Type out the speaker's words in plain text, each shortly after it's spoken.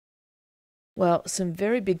Well, some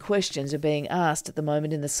very big questions are being asked at the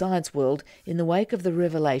moment in the science world in the wake of the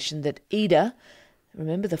revelation that Ida,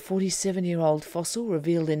 remember the 47-year-old fossil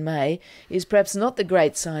revealed in May, is perhaps not the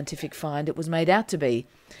great scientific find it was made out to be.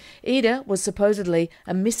 Ida was supposedly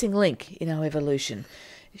a missing link in our evolution.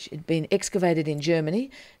 It had been excavated in Germany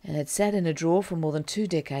and had sat in a drawer for more than 2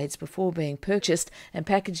 decades before being purchased and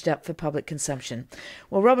packaged up for public consumption.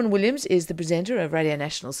 Well, Robyn Williams is the presenter of Radio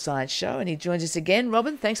National's Science Show, and he joins us again.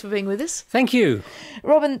 Robyn, thanks for being with us. Thank you.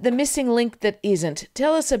 Robyn, the missing link that isn't.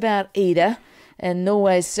 Tell us about Ida and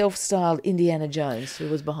Norway's self-styled Indiana Jones, who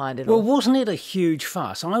was behind it all. Well, wasn't it a huge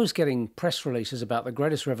fuss? I was getting press releases about the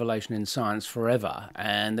greatest revelation in science forever,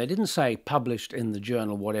 and they didn't say published in the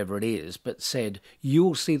journal, whatever it is, but said,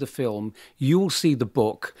 you'll see the film, you'll see the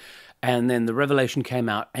book, and then the revelation came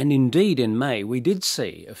out. And indeed, in May, we did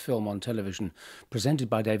see a film on television presented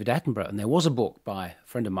by David Attenborough, and there was a book by a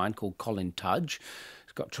friend of mine called Colin Tudge.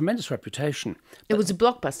 It's got tremendous reputation. It was a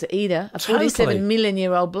blockbuster, Ida, a Totally.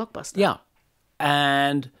 47-million-year-old blockbuster. Yeah.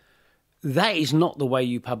 And that is not the way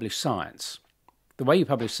you publish science. The way you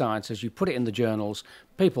publish science is you put it in the journals,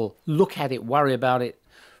 people look at it, worry about it,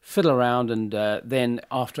 fiddle around, and then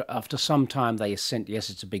after some time they assent, yes,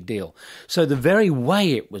 it's a big deal. So the very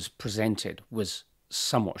way it was presented was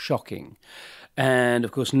somewhat shocking. And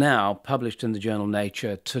of course now, published in the journal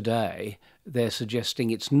Nature today, they're suggesting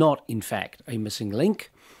it's not, in fact, a missing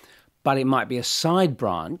link, but it might be a side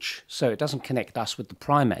branch, so it doesn't connect us with the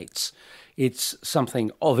primates. It's something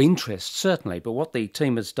of interest, certainly, but what the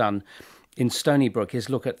team has done in Stony Brook is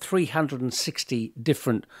look at 360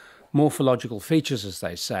 different morphological features, as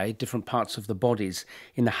they say, different parts of the bodies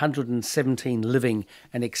in 117 living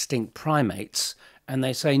and extinct primates, and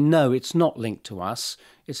they say, no, it's not linked to us,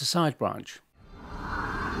 it's a side branch.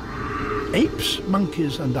 Apes,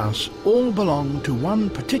 monkeys and us all belong to one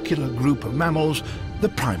particular group of mammals, the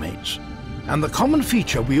primates. And the common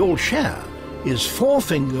feature we all share is 4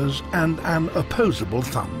 fingers and an opposable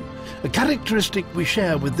thumb, a characteristic we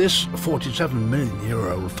share with this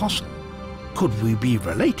 47-million-year-old fossil. Could we be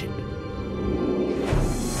related?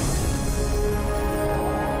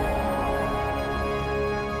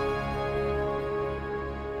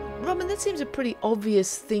 Robyn, that seems a pretty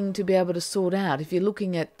obvious thing to be able to sort out. If you're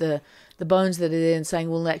looking at the bones that are there and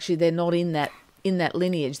saying, well, actually, they're not in that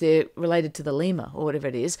lineage, they're related to the lemur or whatever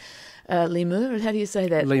it is. Lemur, how do you say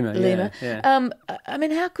that? Lemur. Yeah. I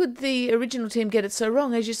mean, how could the original team get it so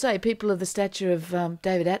wrong? As you say, people of the stature of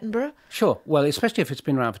David Attenborough? Sure. Well, especially if it's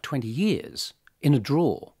been around for 20 years in a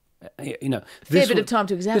drawer. You know, fair bit of time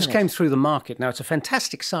to examine This came through the market. Now, it's a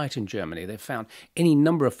fantastic site in Germany. They've found any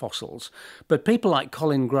number of fossils. But people like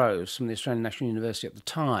Colin Groves from the Australian National University at the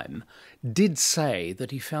time did say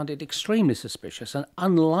that he found it extremely suspicious and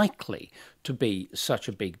unlikely to be such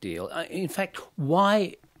a big deal. In fact,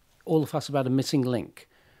 why all the fuss about a missing link?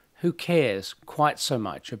 Who cares quite so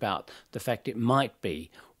much about the fact it might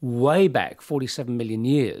be way back 47 million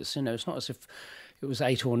years? You know, it's not as if it was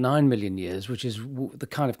 8 or 9 million years, which is the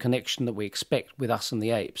kind of connection that we expect with us and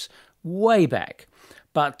the apes, way back.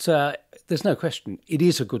 But there's no question, it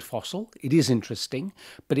is a good fossil, it is interesting,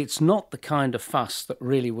 but it's not the kind of fuss that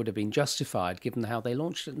really would have been justified given how they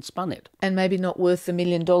launched it and spun it. And maybe not worth the $1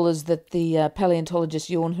 million that the paleontologist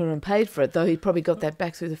Jorn Huren paid for it, though he probably got that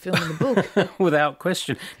back through the film and the book. Without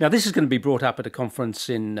question. Now, this is going to be brought up at a conference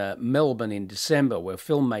in Melbourne in December where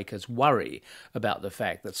filmmakers worry about the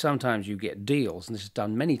fact that sometimes you get deals, and this is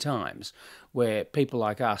done many times, where people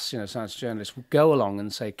like us, you know, science journalists, will go along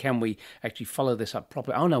and say, can we actually follow this up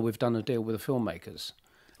properly? Oh, no, we've done a deal with the filmmakers.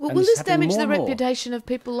 Well, And will it's this happening damage more the and more. reputation of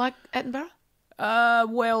people like Attenborough?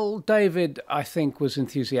 Well, David, I think, was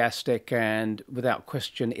enthusiastic, and without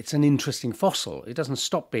question, it's an interesting fossil. It doesn't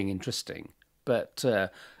stop being interesting. But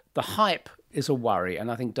the hype is a worry,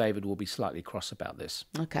 and I think David will be slightly cross about this.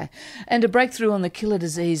 Okay. And a breakthrough on the killer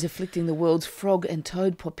disease afflicting the world's frog and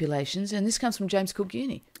toad populations, and this comes from James Cook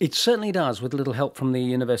Uni. It certainly does, with a little help from the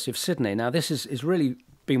University of Sydney. Now, this is really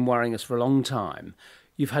been worrying us for a long time.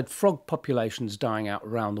 You've had frog populations dying out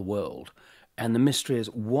around the world, and the mystery is,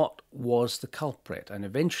 what was the culprit? And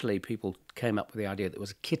eventually people came up with the idea that it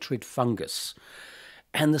was a chytrid fungus.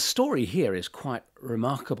 And the story here is quite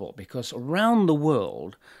remarkable because around the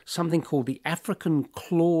world, something called the African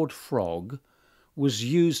clawed frog was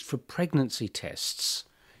used for pregnancy tests.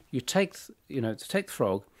 To take the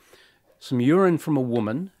frog, some urine from a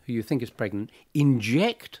woman who you think is pregnant,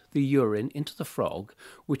 inject the urine into the frog,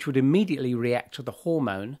 which would immediately react to the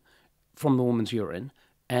hormone from the woman's urine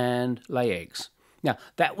and lay eggs. Now,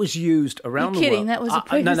 that was used around the world. You're kidding, that was a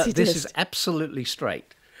pregnancy test. This is absolutely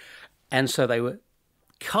straight. And so they were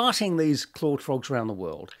carting these clawed frogs around the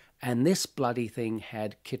world, And this bloody thing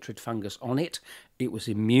had chytrid fungus on it. It was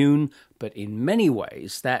immune, but in many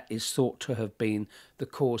ways that is thought to have been the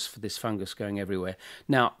cause for this fungus going everywhere.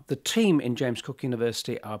 Now, the team in James Cook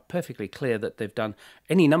University are perfectly clear that they've done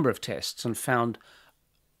any number of tests and found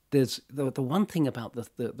there's the one thing about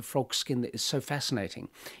the frog skin that is so fascinating.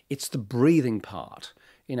 It's the breathing part.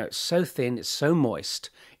 You know, it's so thin, it's so moist.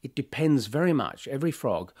 It depends very much, every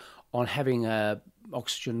frog, on having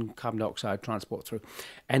oxygen, carbon dioxide transport through,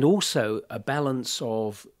 and also a balance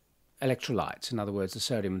of electrolytes, in other words, the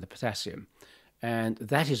sodium and the potassium. And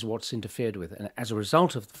that is what's interfered with. And as a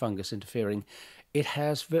result of the fungus interfering, it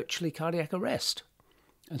has virtually cardiac arrest.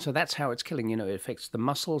 And so that's how it's killing. You know, it affects the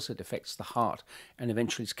muscles, it affects the heart, and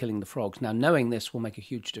eventually it's killing the frogs. Now, knowing this will make a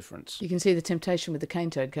huge difference. You can see the temptation with the cane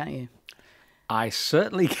toad, can't you? I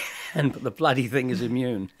certainly can, but the bloody thing is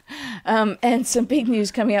immune. And some big news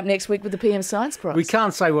coming up next week with the PM Science Prize. We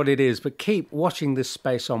can't say what it is, but keep watching this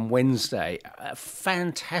space on Wednesday. A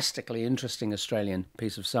fantastically interesting Australian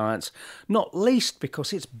piece of science, not least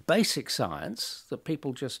because it's basic science that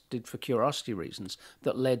people just did for curiosity reasons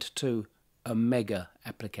that led to a mega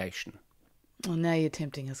application. Oh, now you're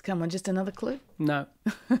tempting us. Come on, just another clue? No,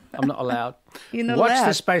 I'm not allowed. You're not Watch allowed.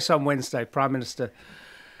 this space on Wednesday. Prime Minister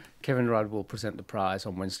Kevin Rudd will present the prize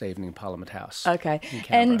on Wednesday evening in Parliament House. Okay.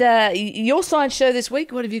 And your science show this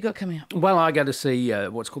week, what have you got coming up? Well, I go to see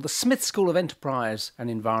what's called the Smith School of Enterprise and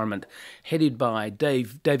Environment, headed by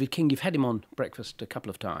David King. You've had him on breakfast a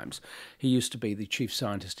couple of times. He used to be the chief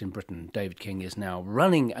scientist in Britain. David King is now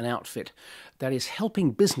running an outfit that is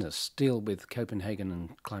helping business deal with Copenhagen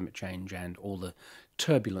and climate change and all the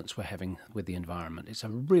turbulence we're having with the environment. It's a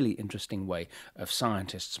really interesting way of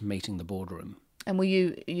scientists meeting the boardroom. And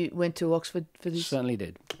you went to Oxford for this? Certainly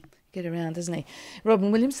did. Get around, doesn't he?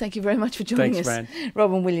 Robyn Williams, thank you very much for joining us. Thanks, Fran.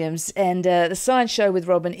 Robyn Williams. And the Science Show with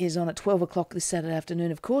Robyn is on at 12 o'clock this Saturday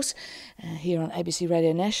afternoon, of course, here on ABC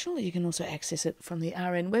Radio National. You can also access it from the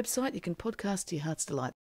RN website. You can podcast to your heart's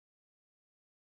delight.